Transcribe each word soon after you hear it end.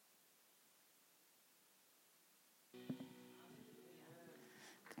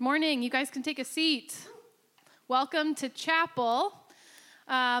Morning. You guys can take a seat. Welcome to chapel.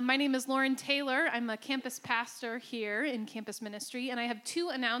 My name is Lauren Taylor. I'm a campus pastor here in campus ministry, and I have two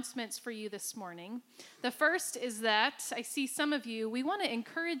announcements for you this morning. The first is that I see some of you, we want to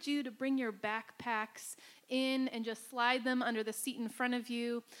encourage you to bring your backpacks in and just slide them under the seat in front of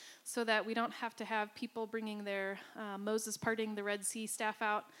you so that we don't have to have people bringing their Moses parting the Red Sea staff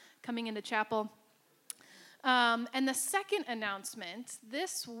out coming into chapel. And the second announcement,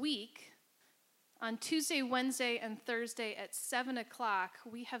 this week, on Tuesday, Wednesday, and Thursday at 7 o'clock,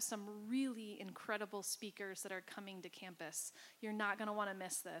 we have some really incredible speakers that are coming to campus. You're not going to want to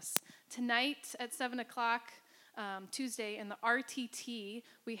miss this. Tonight at 7 o'clock, Tuesday, in the RTT,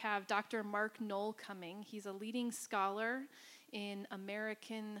 we have Dr. Mark Knoll coming. He's a leading scholar in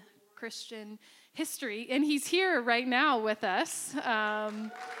American Christian history, and he's here right now with us.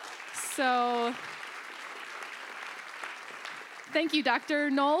 Thank you, Dr.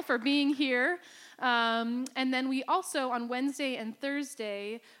 Knoll, for being here. And then we also, on Wednesday and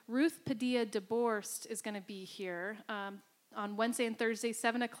Thursday, Ruth Padilla DeBorst is going to be here. On Wednesday and Thursday,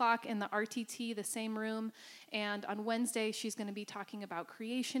 7 o'clock in the RTT, the same room. And on Wednesday, she's going to be talking about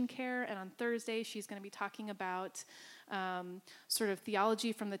creation care. And on Thursday, she's going to be talking about sort of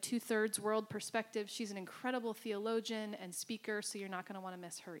theology from the two-thirds world perspective. She's an incredible theologian and speaker, so you're not going to want to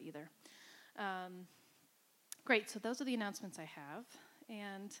miss her either. Great, so those are the announcements I have,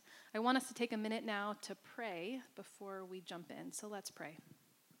 and I want us to take a minute now to pray before we jump in, so let's pray.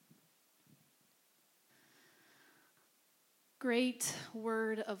 Great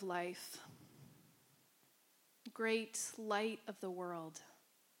word of life, great light of the world.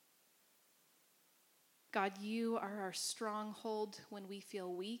 God, you are our stronghold when we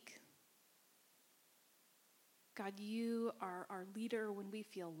feel weak. God, you are our leader when we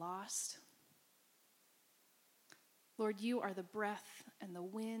feel lost. Lord, you are the breath and the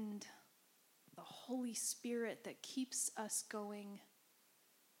wind, the Holy Spirit that keeps us going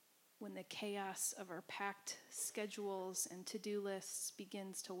when the chaos of our packed schedules and to-do lists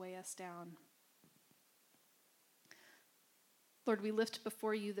begins to weigh us down. Lord, we lift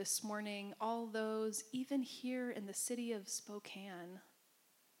before you this morning all those, even here in the city of Spokane,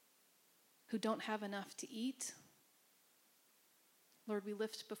 who don't have enough to eat. Lord, we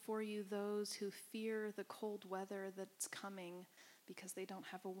lift before you those who fear the cold weather that's coming because they don't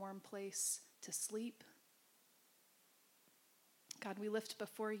have a warm place to sleep. God, we lift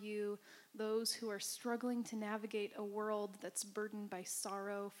before you those who are struggling to navigate a world that's burdened by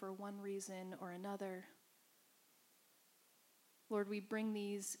sorrow for one reason or another. Lord, we bring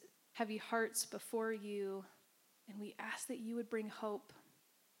these heavy hearts before you, and we ask that you would bring hope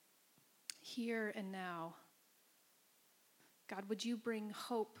here and now. God, would you bring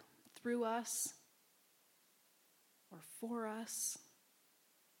hope through us or for us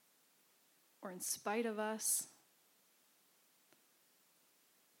or in spite of us?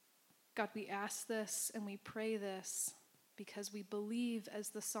 God, we ask this and we pray this because we believe, as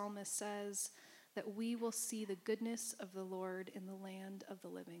the psalmist says, that we will see the goodness of the Lord in the land of the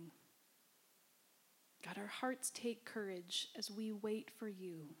living. God, our hearts take courage as we wait for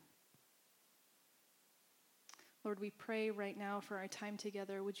you. Lord, we pray right now for our time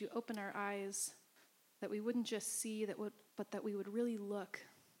together. Would you open our eyes that we wouldn't just see, but that we would really look?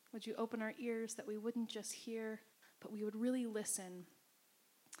 Would you open our ears that we wouldn't just hear, but we would really listen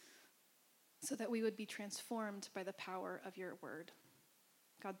so that we would be transformed by the power of your word?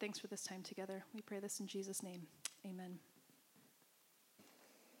 God, thanks for this time together. We pray this in Jesus' name. Amen.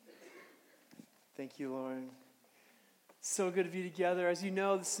 Thank you, Lauren. So good to be together. As you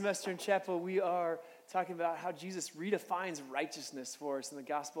know, this semester in chapel, we are talking about how Jesus redefines righteousness for us in the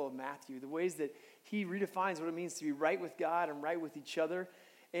Gospel of Matthew, the ways that he redefines what it means to be right with God and right with each other.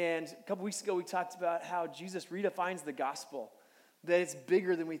 And a couple weeks ago, we talked about how Jesus redefines the gospel, that it's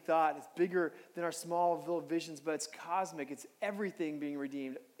bigger than we thought. It's bigger than our small little visions, but it's cosmic. It's everything being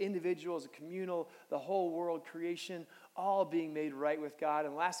redeemed. Individuals, communal, the whole world, creation, all being made right with God.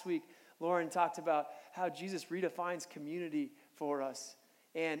 And last week, Lauren talked about how Jesus redefines community for us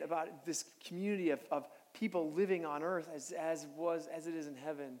and about this community of people living on earth as it is in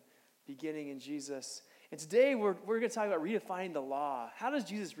heaven, beginning in Jesus. And today we're going to talk about redefining the law. How does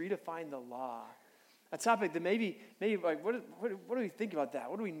Jesus redefine the law? A topic that maybe like what do we think about that?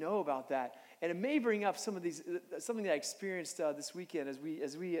 What do we know about that? And it may bring up something that I experienced this weekend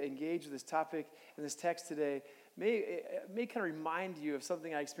as we engage with this topic and this text today. It may kind of remind you of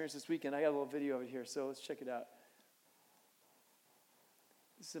something I experienced this weekend. I got a little video of it here, so let's check it out.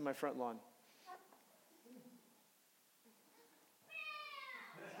 This is in my front lawn.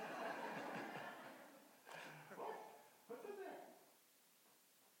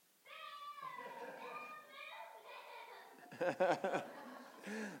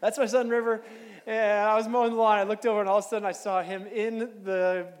 That's my son, River. And I was mowing the lawn. I looked over, and all of a sudden, I saw him in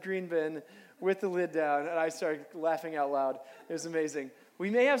the green bin with the lid down, and I started laughing out loud. It was amazing. We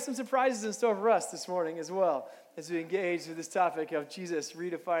may have some surprises in store for us this morning as well as we engage with this topic of Jesus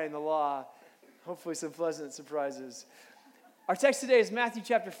redefining the law. Hopefully, some pleasant surprises. Our text today is Matthew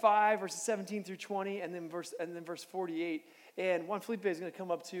chapter 5, verses 17 through 20, and then verse 48. And Juan Felipe is going to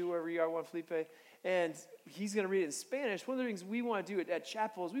come up too, wherever you are, Juan Felipe. And he's going to read it in Spanish. One of the things we want to do at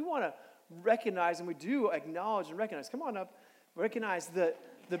Chapel is we want to recognize, and we do acknowledge and recognize, come on up, recognize the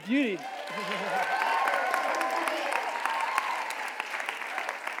beauty.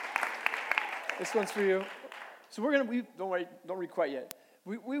 This one's for you. So don't worry, don't read quite yet.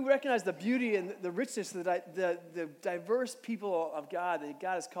 We recognize the beauty and the richness, the diverse people of God that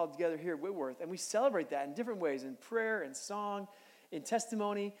God has called together here at Whitworth. And we celebrate that in different ways, in prayer, in song, in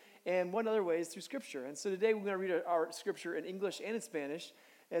testimony, and one other way is through Scripture. And so today we're going to read our Scripture in English and in Spanish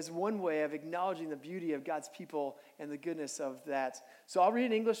as one way of acknowledging the beauty of God's people and the goodness of that. So I'll read it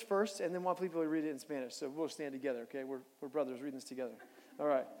in English first, and then one people will read it in Spanish. So we'll stand together, okay? We're brothers reading this together. All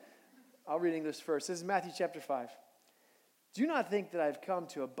right. I'll read English first. This is Matthew chapter 5. Do not think that I have come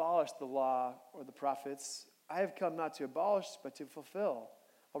to abolish the law or the prophets. I have come not to abolish, but to fulfill.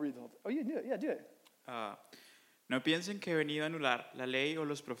 I'll read the whole thing. Oh, you do it. Yeah, do it. No piensen que he venido a anular la ley o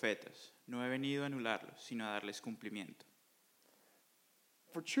los profetas. No he venido a anularlos, sino a darles cumplimiento.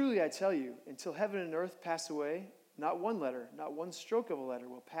 For truly I tell you, until heaven and earth pass away, not one letter, not one stroke of a letter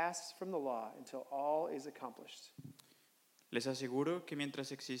will pass from the law until all is accomplished. Les aseguro que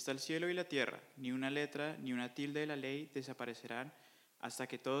mientras exista el cielo y la tierra, ni una letra ni una tilde de la ley desaparecerán hasta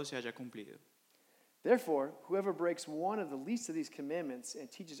que todo se haya cumplido. Therefore, whoever breaks one of the least of these commandments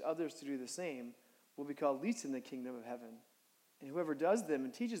and teaches others to do the same will be called least in the kingdom of heaven. And whoever does them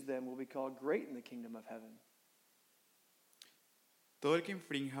and teaches them will be called great in the kingdom of heaven. Todo el que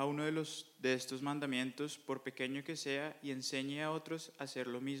infrinja uno de estos mandamientos, por pequeño que sea, y enseñe a otros a hacer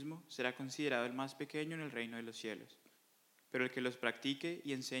lo mismo, será considerado el más pequeño en el reino de los cielos. Pero el que los practique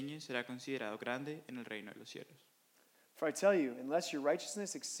y enseñe será considerado grande en el reino de los cielos. For I tell you, unless your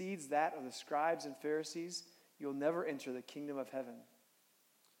righteousness exceeds that of the scribes and Pharisees, you will never enter the kingdom of heaven.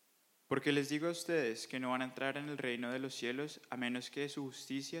 Porque les digo a ustedes que no van a entrar en el reino de los cielos a menos que su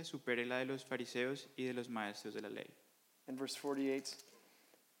justicia supere la de los fariseos y de los maestros de la ley. And verse 48,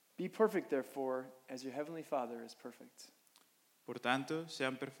 be perfect, therefore, as your heavenly Father is perfect. Por tanto,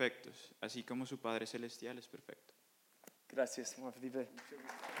 sean perfectos, así como su Padre Celestial es perfecto. Gracias, Juan Felipe.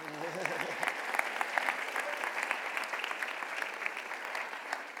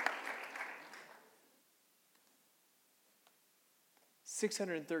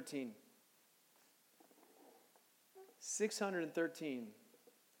 613. 613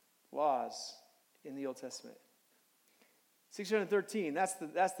 laws in the Old Testament. 613, that's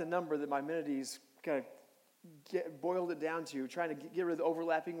the number that Maimonides kind of boiled it down to, trying to get rid of the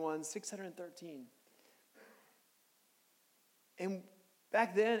overlapping ones. 613. And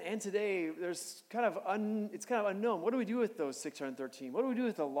back then and today, it's kind of unknown. What do we do with those 613? What do we do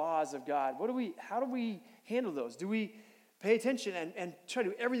with the laws of God? How do we handle those? Do we pay attention and try to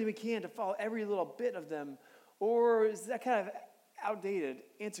do everything we can to follow every little bit of them? Or is that kind of outdated,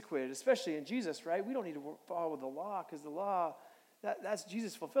 antiquated, especially in Jesus, right? We don't need to follow the law because the law, that's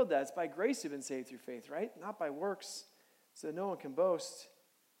Jesus fulfilled that. It's by grace you've been saved through faith, right? Not by works, so that no one can boast.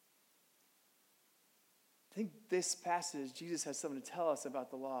 I think this passage, Jesus has something to tell us about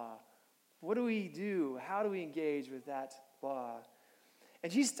the law. What do we do? How do we engage with that law?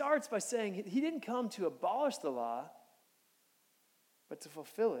 And he starts by saying he didn't come to abolish the law, but to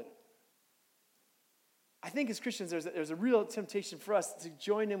fulfill it. I think as Christians, there's a real temptation for us to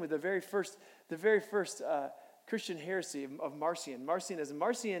join in with the very first Christian heresy of Marcion.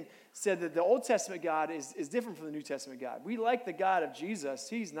 Marcion said that the Old Testament God is different from the New Testament God. We like the God of Jesus.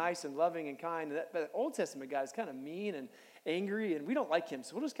 He's nice and loving and kind. But the Old Testament God is kind of mean and angry, and we don't like him,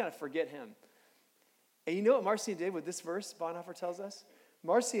 so we'll just kind of forget him. And you know what Marcion did with this verse, Bonhoeffer tells us?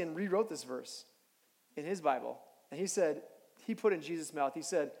 Marcion rewrote this verse in his Bible. And he put in Jesus' mouth, he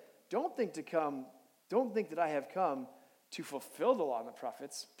said, don't think that I have come to fulfill the law and the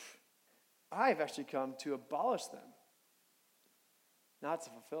prophets. I have actually come to abolish them, not to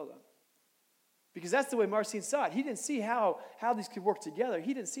fulfill them. Because that's the way Marcion saw it. He didn't see how these could work together.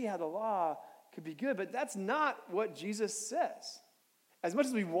 He didn't see how the law could be good, but that's not what Jesus says. As much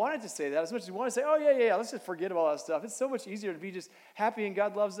as we wanted to say that, as much as we want to say, oh, yeah, let's just forget about all that stuff. It's so much easier to be just happy and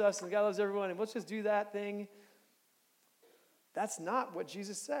God loves us and God loves everyone and let's just do that thing. That's not what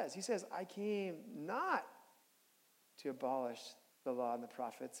Jesus says. He says, I came not to abolish the law and the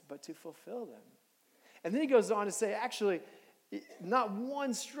prophets, but to fulfill them. And then he goes on to say, actually, not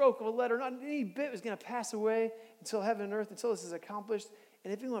one stroke of a letter, not any bit is going to pass away until heaven and earth, until this is accomplished.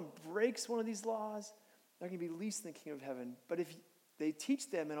 And if anyone breaks one of these laws, they're going to be least in the kingdom of heaven. But if they teach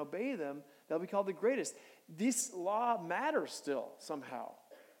them and obey them, they'll be called the greatest. This law matters still somehow,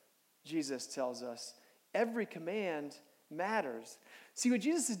 Jesus tells us. Every command matters. See, what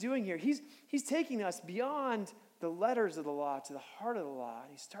Jesus is doing here, he's taking us beyond the letters of the law to the heart of the law.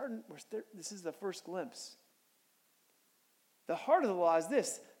 He's starting, this is the first glimpse. The heart of the law is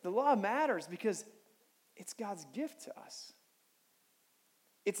this. The law matters because it's God's gift to us.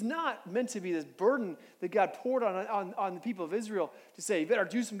 It's not meant to be this burden that God poured on the people of Israel to say, you better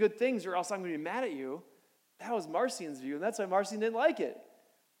do some good things or else I'm going to be mad at you. That was Marcion's view, and that's why Marcion didn't like it.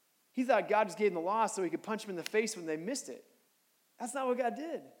 He thought God just gave them the law so he could punch them in the face when they missed it. That's not what God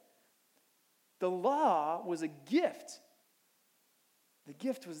did. The law was a gift. The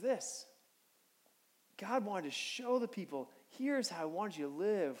gift was this. God wanted to show the people, here's how I want you to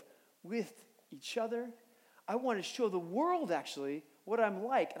live with each other. I want to show the world, actually, what I'm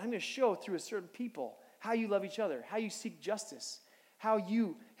like. And I'm going to show through a certain people how you love each other, how you seek justice, how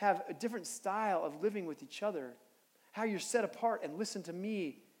you have a different style of living with each other, how you're set apart and listen to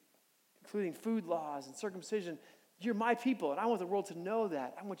me, including food laws and circumcision. You're my people, and I want the world to know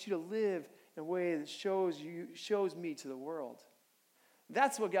that. I want you to live in a way that shows me to the world.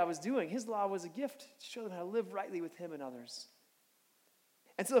 That's what God was doing. His law was a gift to show them how to live rightly with him and others.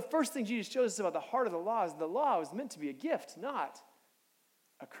 And so the first thing Jesus shows us about the heart of the law is the law was meant to be a gift, not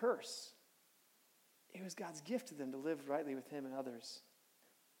a curse. It was God's gift to them to live rightly with him and others.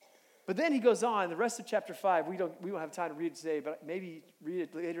 But then he goes on, the rest of chapter 5, we don't have time to read it today, but maybe read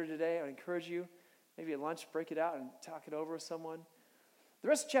it later today. I would encourage you, maybe at lunch, break it out and talk it over with someone. The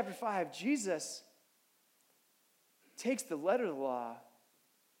rest of chapter 5, Jesus takes the letter of the law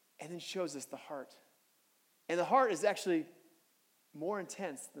and then shows us the heart. And the heart is actually more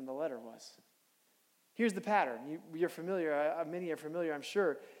intense than the letter was. Here's the pattern. You're familiar, many are familiar, I'm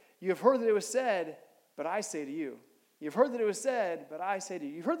sure. You have heard that it was said, but I say to you. You've heard that it was said, but I say to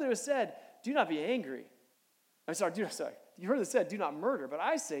you. You've heard that it was said, do not be angry. You heard it said, do not murder, but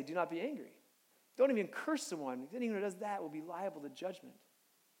I say, do not be angry. Don't even curse someone. Anyone who does that will be liable to judgment.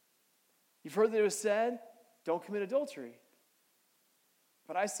 You've heard that it was said, don't commit adultery.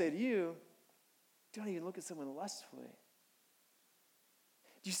 But I say to you, don't even look at someone lustfully.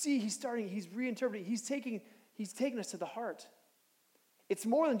 Do you see, he's reinterpreting, he's taking us to the heart. It's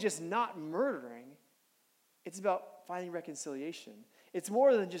more than just not murdering. It's about finding reconciliation. It's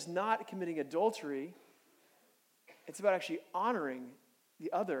more than just not committing adultery. It's about actually honoring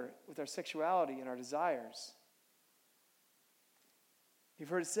the other with our sexuality and our desires. You've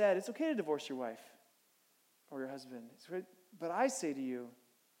heard it said, it's okay to divorce your wife or your husband. But I say to you,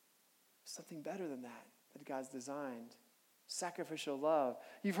 something better than that God's designed. Sacrificial love.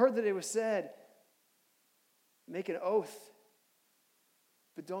 You've heard that it was said, make an oath,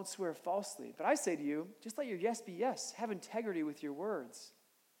 but don't swear falsely. But I say to you, just let your yes be yes. Have integrity with your words.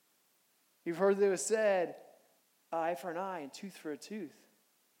 You've heard that it was said, eye for an eye and tooth for a tooth.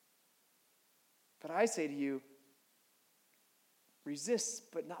 But I say to you,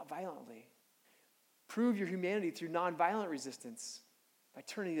 resist, but not violently. Prove your humanity through nonviolent resistance, by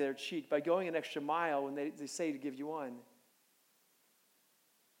turning the other cheek, by going an extra mile when they say to give you one.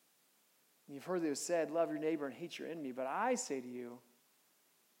 And you've heard that it was said, love your neighbor and hate your enemy. But I say to you,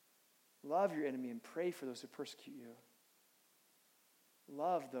 love your enemy and pray for those who persecute you.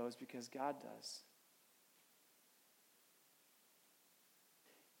 Love those because God does.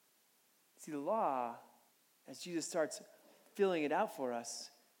 See, the law, as Jesus starts filling it out for us,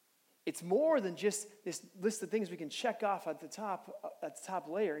 it's more than just this list of things we can check off at the top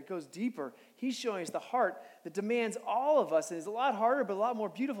layer. It goes deeper. He's showing us the heart that demands all of us, and is a lot harder but a lot more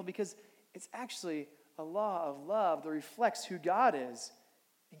beautiful because it's actually a law of love that reflects who God is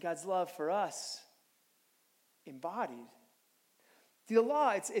and God's love for us embodied. See, the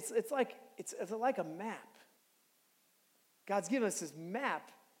law, it's like a map. God's given us this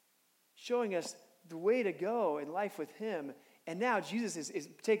map showing us the way to go in life with him. And now Jesus is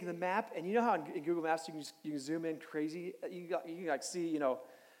taking the map, and you know how in Google Maps you can zoom in crazy? You can see,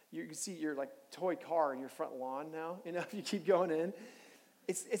 you can see your toy car in your front lawn now, if you keep going in.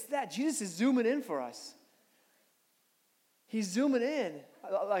 It's that. Jesus is zooming in for us. He's zooming in.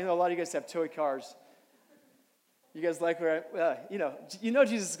 I know a lot of you guys have toy cars. You guys like where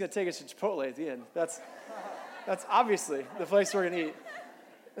Jesus is going to take us to Chipotle at the end. That's obviously the place we're going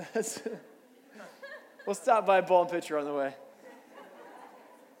to eat. We'll stop by Bowl and Pitcher on the way.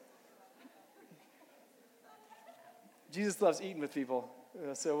 Jesus loves eating with people,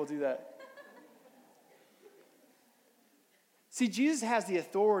 so we'll do that. See, Jesus has the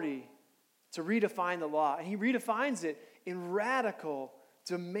authority to redefine the law, and he redefines it in radical,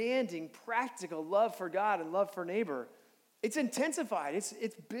 demanding, practical love for God and love for neighbor. It's intensified, it's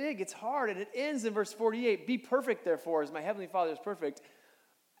big, it's hard, and it ends in verse 48. Be perfect, therefore, as my heavenly Father is perfect.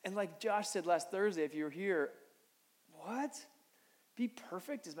 And like Josh said last Thursday, if you were here, what? Be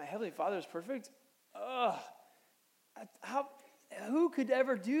perfect as my heavenly Father is perfect? Ugh. Who could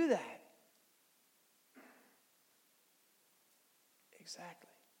ever do that? Exactly.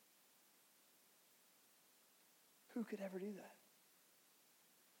 Who could ever do that?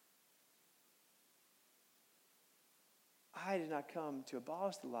 I did not come to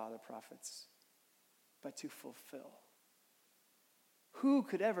abolish the law of the prophets, but to fulfill. Who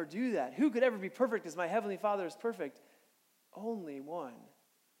could ever do that? Who could ever be perfect as my heavenly Father is perfect? Only one.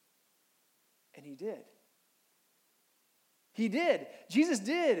 And he did. He did. Jesus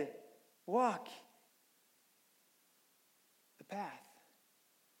did walk the path.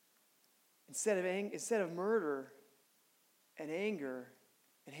 Instead of murder and anger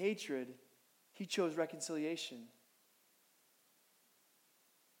and hatred, he chose reconciliation.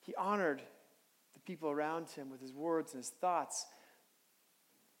 He honored the people around him with his words and his thoughts.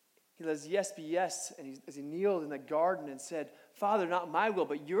 He let his yes be yes, and as he kneeled in the garden and said, Father, not my will,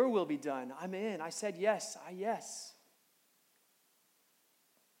 but your will be done. I'm in. I said yes. Yes.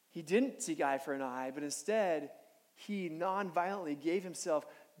 He didn't seek eye for an eye, but instead, he non-violently gave himself,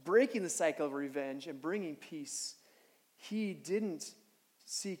 breaking the cycle of revenge and bringing peace. He didn't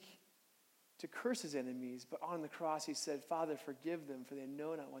seek to curse his enemies, but on the cross he said, Father, forgive them, for they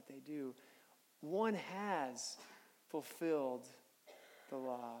know not what they do. One has fulfilled the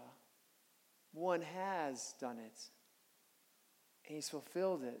law. One has done it. And he's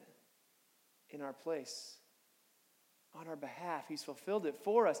fulfilled it in our place. On our behalf, he's fulfilled it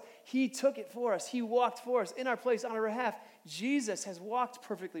for us. He took it for us. He walked for us in our place on our behalf. Jesus has walked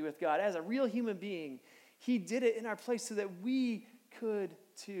perfectly with God as a real human being. He did it in our place so that we could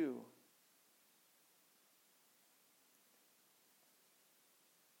too.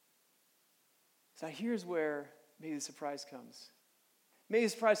 So here's where maybe the surprise comes. Maybe the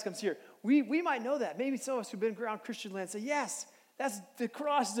surprise comes here. We might know that. Maybe some of us who've been around Christian land say, yes, that's the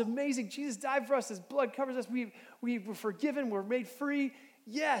cross is amazing. Jesus died for us. His blood covers us. We were forgiven. We're made free.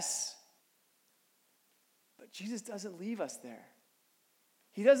 Yes. But Jesus doesn't leave us there.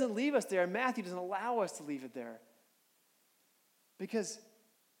 He doesn't leave us there. And Matthew doesn't allow us to leave it there. Because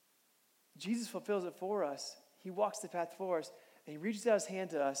Jesus fulfills it for us. He walks the path for us. And he reaches out his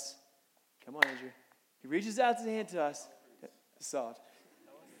hand to us. Come on, Andrew. He reaches out his hand to us. Solid.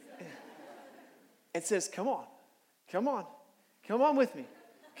 And says, come on. Come on. Come on with me.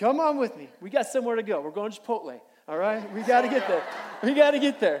 Come on with me. We got somewhere to go. We're going to Chipotle. All right? We got to get there. We got to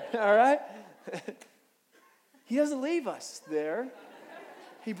get there. All right? He doesn't leave us there.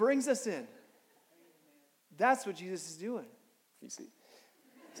 He brings us in. That's what Jesus is doing. You see?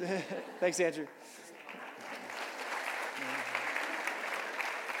 Thanks, Andrew.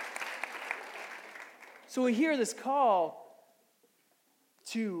 So we hear this call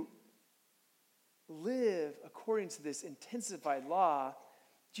to live according to this intensified law.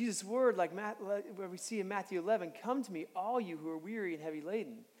 Jesus' word, like where we see in Matthew 11, come to me, all you who are weary and heavy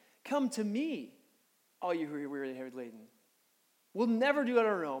laden. Come to me, all you who are weary and heavy laden. We'll never do it on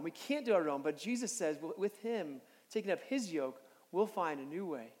our own. We can't do it on our own. But Jesus says, with him taking up his yoke, we'll find a new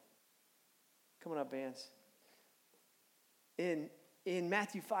way. Come on up, bands. In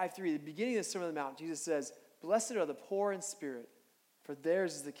Matthew 5:3, the beginning of the Sermon on the Mount, Jesus says, blessed are the poor in spirit, for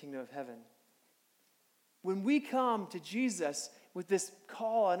theirs is the kingdom of heaven. When we come to Jesus with this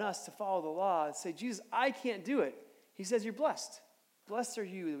call on us to follow the law and say, Jesus, I can't do it, he says, you're blessed. Blessed are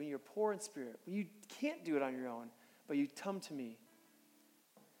you when you're poor in spirit, when you can't do it on your own, but you come to me.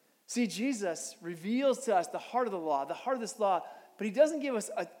 See, Jesus reveals to us the heart of the law, the heart of this law, but he doesn't give us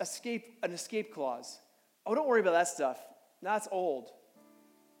an escape clause. Oh, don't worry about that stuff. That's old.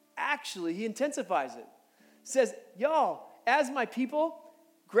 Actually, he intensifies it. Says, y'all, as my people,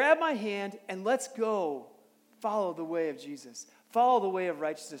 grab my hand and let's go follow the way of Jesus. Follow the way of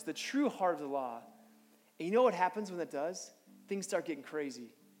righteousness, the true heart of the law. And you know what happens when that does? Things start getting crazy.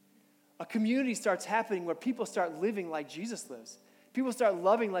 A community starts happening where people start living like Jesus lives. People start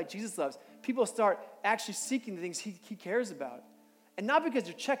loving like Jesus loves. People start actually seeking the things he cares about. And not because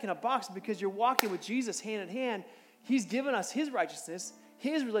you're checking a box, but because you're walking with Jesus hand in hand. He's given us his righteousness,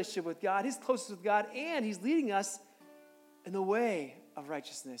 his relationship with God, his closeness with God, and he's leading us in the way of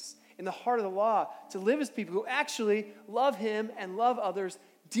righteousness, in the heart of the law, to live as people who actually love him and love others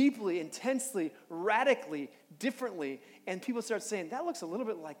deeply, intensely, radically, differently. And people start saying, that looks a little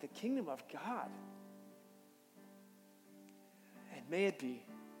bit like the kingdom of God. may it be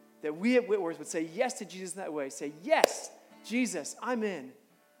that we at Whitworth would say yes to Jesus in that way. Say, yes, Jesus, I'm in.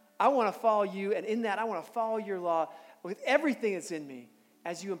 I want to follow you, and in that, I want to follow your law with everything that's in me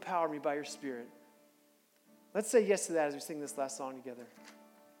as you empower me by your Spirit. Let's say yes to that as we sing this last song together.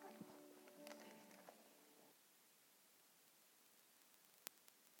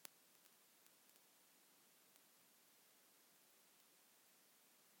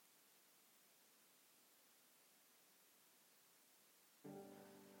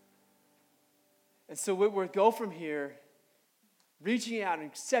 And so Whitworth, go from here, reaching out and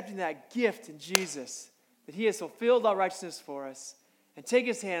accepting that gift in Jesus, that he has fulfilled all righteousness for us, and take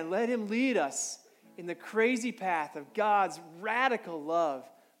his hand and let him lead us in the crazy path of God's radical love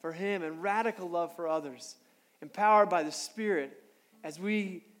for him and radical love for others, empowered by the Spirit as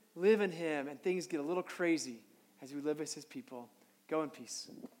we live in him and things get a little crazy as we live as his people. Go in peace.